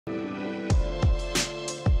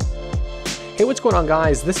Hey, what's going on,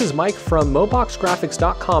 guys? This is Mike from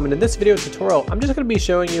MOBOXgraphics.com, and in this video tutorial, I'm just going to be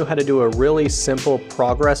showing you how to do a really simple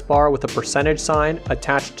progress bar with a percentage sign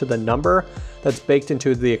attached to the number that's baked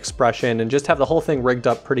into the expression, and just have the whole thing rigged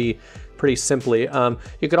up pretty simply.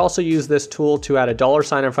 You could also use this tool to add a dollar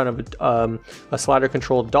sign in front of a slider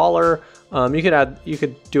controlled dollar. You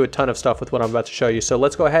could do a ton of stuff with what I'm about to show you. So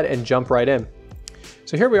let's go ahead and jump right in.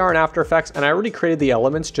 So here we are in After Effects, and I already created the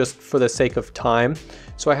elements just for the sake of time.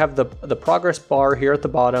 So I have the progress bar here at the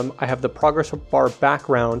bottom. I have the progress bar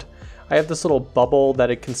background. I have this little bubble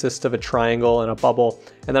that it consists of a triangle and a bubble,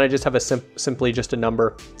 and then I just have simply just a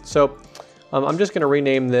number. So I'm just going to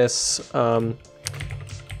rename this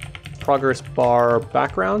progress bar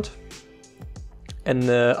background, and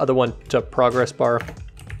the other one to progress bar.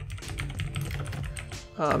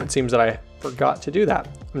 It seems that I forgot to do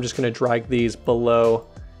that. I'm just going to drag these below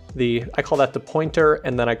I call that the pointer,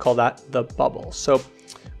 and then I call that the bubble. So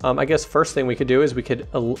I guess first thing we could do is we could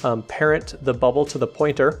parent the bubble to the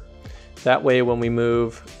pointer. That way when we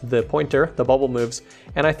move the pointer, the bubble moves.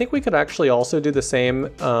 And I think we could actually also do the same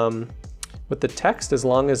with the text, as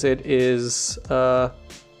long as it is,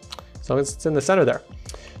 as long as it's in the center there.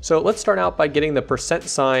 So let's start out by getting the percent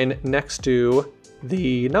sign next to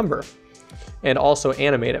the number, and also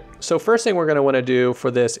animate it. So first thing we're going to want to do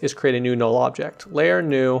for this is create a new null object. Layer,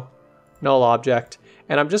 new, null object.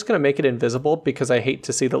 And I'm just going to make it invisible because I hate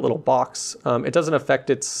to see the little box. It doesn't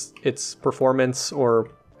affect its performance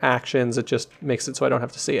or actions. It just makes it so I don't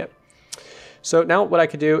have to see it. So now what I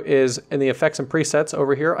could do is in the effects and presets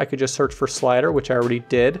over here, I could just search for slider, which I already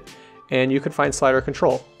did. And you could find slider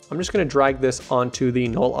control. I'm just going to drag this onto the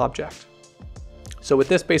null object. So what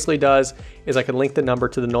this basically does is I can link the number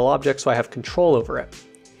to the null object so I have control over it.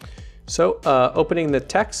 So opening the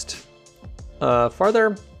text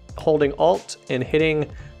farther, holding Alt and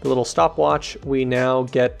hitting the little stopwatch, we now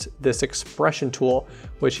get this expression tool,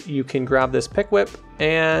 which you can grab this pick whip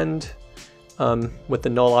and with the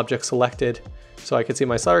null object selected, so I can see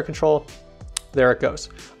my slider control. There it goes.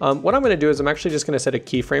 What I'm going to do is I'm actually just going to set a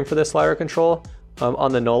keyframe for this slider control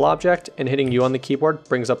on the null object, and hitting U on the keyboard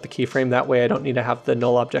brings up the keyframe. That way I don't need to have the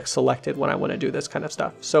null object selected when I want to do this kind of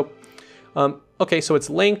stuff. So, okay, so it's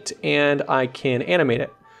linked and I can animate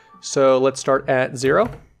it. So let's start at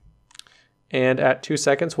 0, and at 2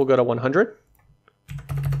 seconds we'll go to 100.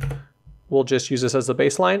 We'll just use this as the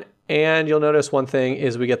baseline, and you'll notice one thing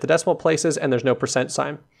is we get the decimal places and there's no percent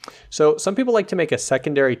sign. So some people like to make a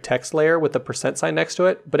secondary text layer with the percent sign next to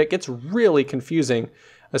it, but it gets really confusing,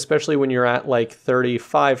 especially when you're at like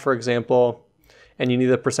 35, for example, and you need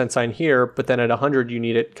the percent sign here, but then at 100 you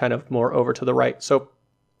need it kind of more over to the right. So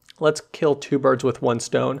let's kill two birds with one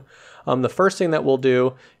stone. The first thing that we'll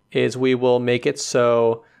do is we will make it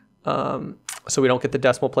so we don't get the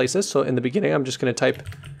decimal places. So in the beginning, I'm just going to type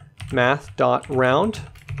math.round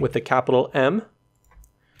with the capital M,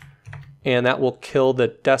 and that will kill the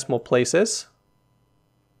decimal places.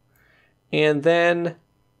 And then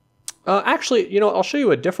actually, I'll show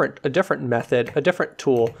you a different method, a different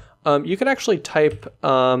tool. You could actually type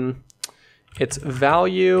it's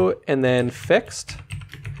value and then fixed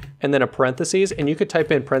and then a parentheses, and you could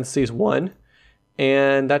type in parentheses 1,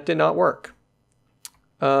 and that did not work.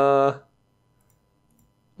 Let's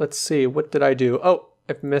see, what did I do? Oh,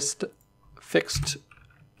 I've missed fixed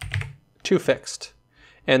to fixed,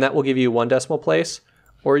 and that will give you 1 decimal place,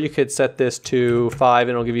 or you could set this to 5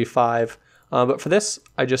 and it'll give you 5. But for this,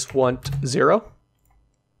 I just want 0.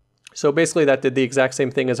 So basically that did the exact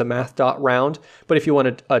same thing as a math.round, but if you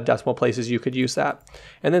wanted decimal places, you could use that.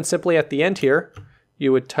 And then simply at the end here,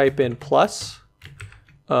 you would type in plus,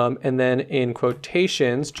 and then in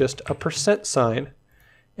quotations, just a percent sign,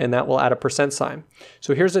 and that will add a percent sign.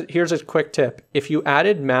 So here's a quick tip. If you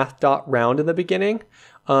added math.round in the beginning,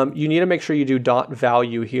 you need to make sure you do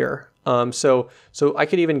 .value here. So I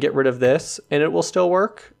could even get rid of this and it will still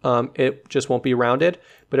work. It just won't be rounded.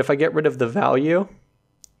 But if I get rid of the value,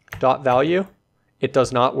 .value, it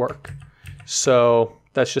does not work. So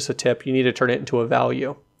that's just a tip. You need to turn it into a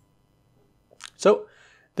value. So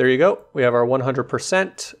there you go. We have our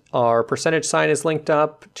 100%. Our percentage sign is linked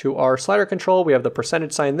up to our slider control. We have the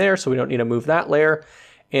percentage sign there, so we don't need to move that layer.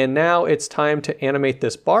 And now it's time to animate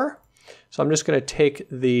this bar. So I'm just going to take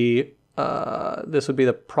the, this would be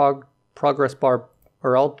the progress bar,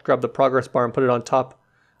 or I'll grab the progress bar and put it on top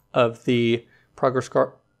of the progress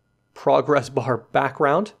bar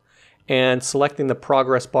background. And selecting the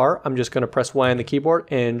progress bar, I'm just going to press Y on the keyboard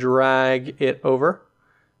and drag it over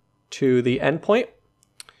to the endpoint.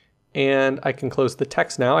 And I can close the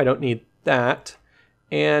text now. I don't need that.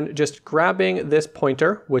 And just grabbing this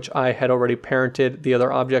pointer, which I had already parented the other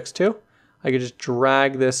objects to, I could just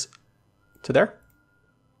drag this to there.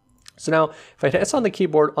 So now if I hit on the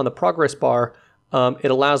keyboard on the progress bar,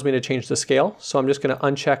 it allows me to change the scale. So I'm just going to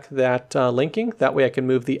uncheck that linking. That way I can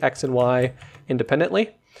move the X and Y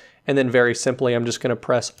independently. And then very simply, I'm just going to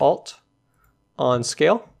press Alt on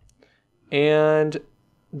scale and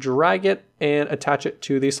drag it and attach it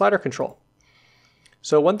to the slider control.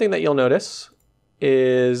 So one thing that you'll notice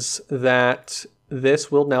is that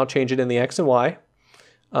this will now change it in the X and Y.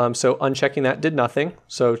 So unchecking that did nothing.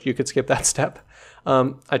 So you could skip that step.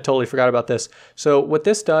 I totally forgot about this. So what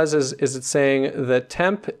this does is it's saying the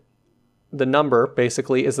temp, the number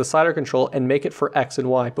basically is the slider control and make it for X and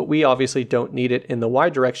Y, but we obviously don't need it in the Y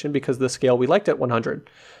direction because the scale we liked at 100.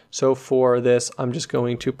 So for this, I'm just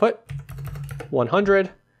going to put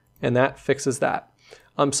 100 and that fixes that.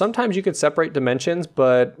 Sometimes you could separate dimensions,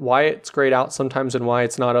 but why it's grayed out sometimes and why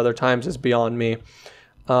it's not other times is beyond me.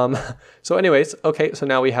 So anyways, okay, so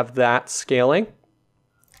now we have that scaling.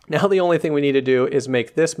 Now the only thing we need to do is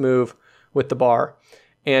make this move with the bar.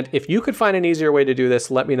 And if you could find an easier way to do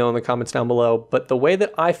this, let me know in the comments down below. But the way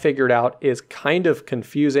that I figured out is kind of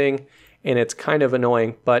confusing and it's kind of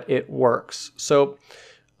annoying, but it works. So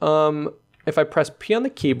if I press P on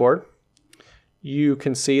the keyboard, you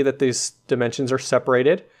can see that these dimensions are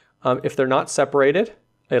separated. If they're not separated,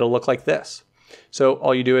 it'll look like this. So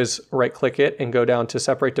all you do is right click it and go down to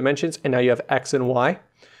separate dimensions, and now you have X and Y.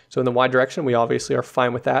 So in the Y direction, we obviously are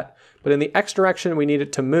fine with that. But in the X direction, we need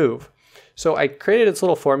it to move. So I created its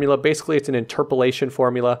little formula. Basically, it's an interpolation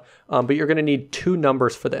formula, but you're going to need two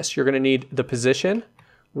numbers for this. You're going to need the position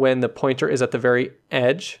when the pointer is at the very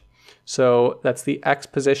edge. So that's the X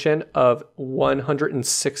position of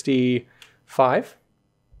 165.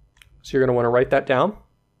 So you're going to want to write that down.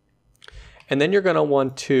 And then you're going to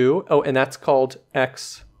want to, oh, and that's called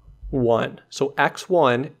X1. So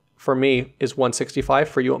X1 for me is 165.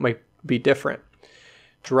 For you, it might be different.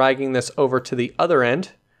 Dragging this over to the other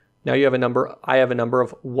end, now you have a number, I have a number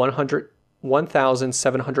of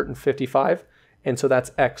 1,755. And so that's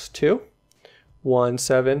X2,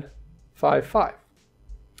 1755.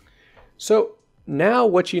 So now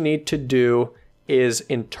what you need to do is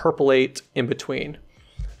interpolate in between.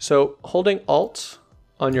 So holding Alt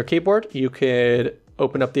on your keyboard, you could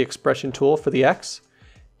open up the expression tool for the X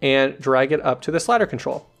and drag it up to the slider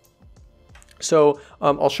control. So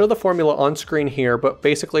I'll show the formula on screen here, but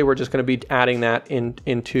basically we're just going to be adding that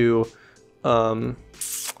into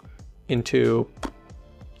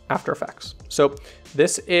After Effects. So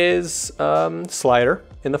this is slider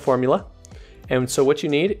in the formula. And so what you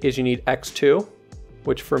need is you need X2,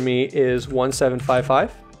 which for me is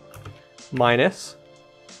 1755, minus,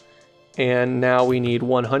 and now we need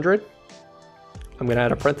 100. I'm going to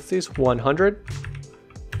add a parentheses, 100,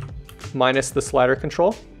 minus the slider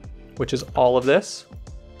control, which is all of this.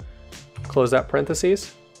 Close that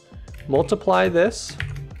parentheses. Multiply this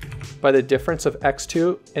by the difference of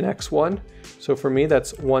X2 and X1. So for me,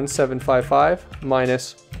 that's 1755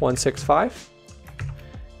 minus 165.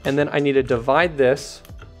 And then I need to divide this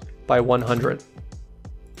by 100.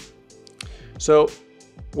 So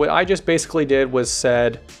what I just basically did was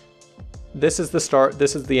said, this is the start,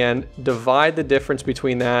 this is the end, divide the difference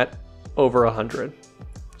between that over 100.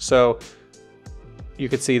 So you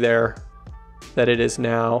could see there that it is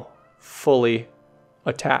now fully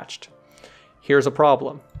attached. Here's a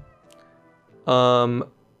problem.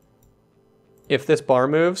 If this bar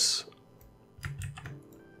moves,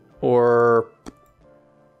 or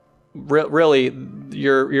really,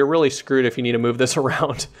 you're really screwed if you need to move this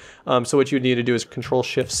around. So what you need to do is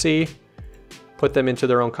Control-Shift-C, put them into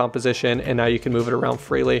their own composition, and now you can move it around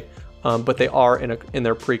freely. But they are in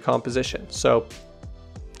their pre-composition. So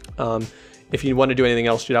if you want to do anything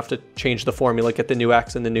else, you'd have to change the formula, get the new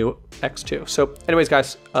X and the new X2. So anyways,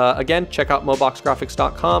 guys, again, check out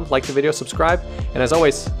MOBOXgraphics.com, like the video, subscribe, and as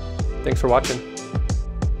always, thanks for watching.